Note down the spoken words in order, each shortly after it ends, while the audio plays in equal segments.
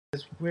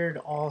This weird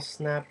all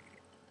snap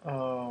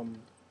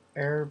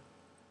error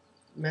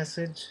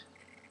message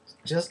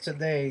just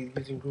today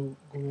using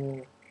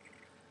Google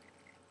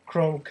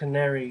Chrome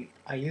Canary.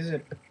 I use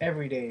it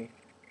every day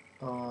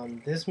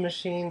on this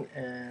machine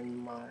and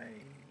my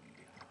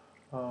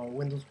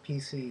Windows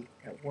PC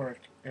at work,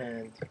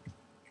 and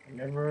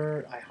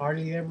I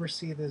hardly ever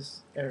see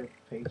this error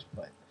page,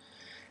 but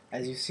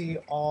as you see,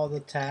 all the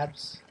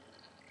tabs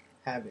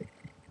have it,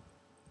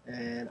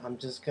 and I'm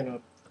just gonna,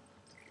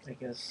 I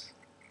guess,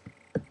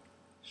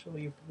 show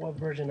you what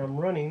version I'm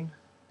running.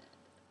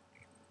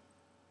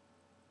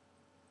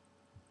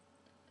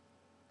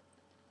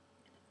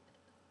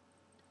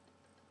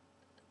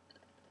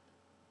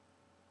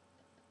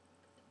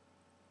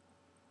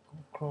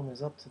 Chrome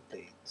is up to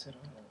date, of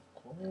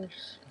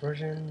course.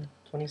 Version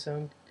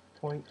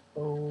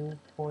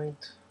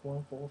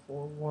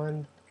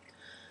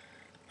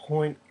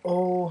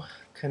 27.0.1441.0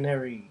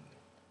 Canary.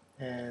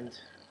 And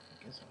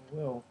I guess I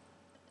will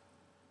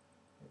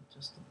in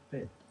just a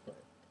bit, but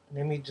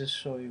let me just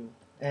show you.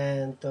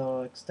 And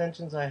the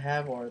extensions I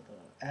have are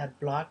the Ad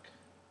Block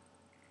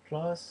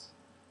Plus,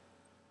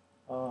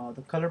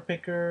 the Color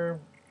Picker,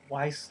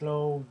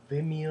 Y-Slow,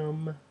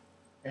 Vimium,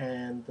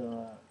 and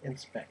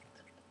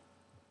Inspect.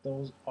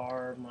 Those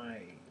are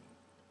my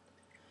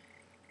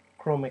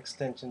Chrome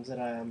extensions that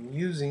I am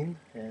using,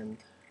 and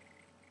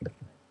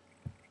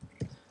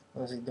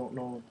honestly don't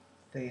know if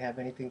they have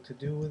anything to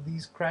do with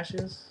these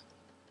crashes,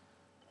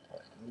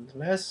 but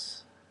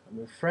nonetheless, I'm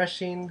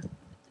refreshing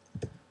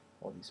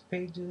all these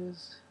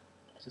pages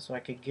just so I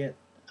could get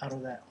out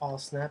of that all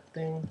snap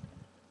thing.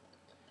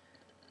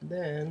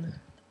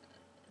 Then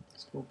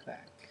let's go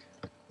back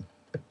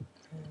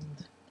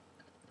and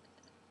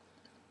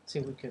see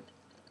if we could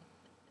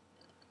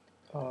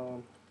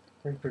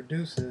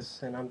reproduce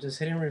this, and I'm just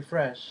hitting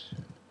refresh,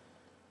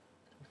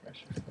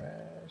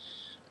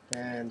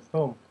 and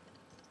boom,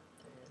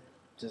 it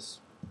just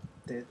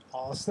did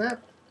all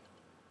snap.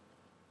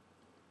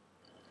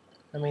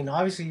 I mean,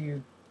 obviously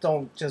you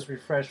don't just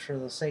refresh for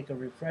the sake of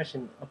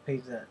refreshing a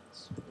page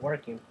that's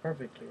working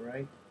perfectly,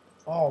 right?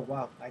 Oh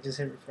wow, I just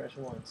hit refresh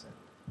once, and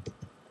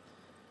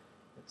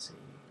let's see,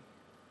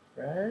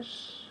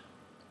 refresh,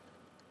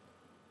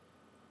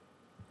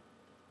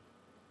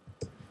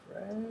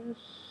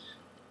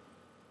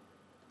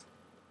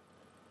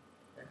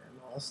 and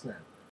all snap.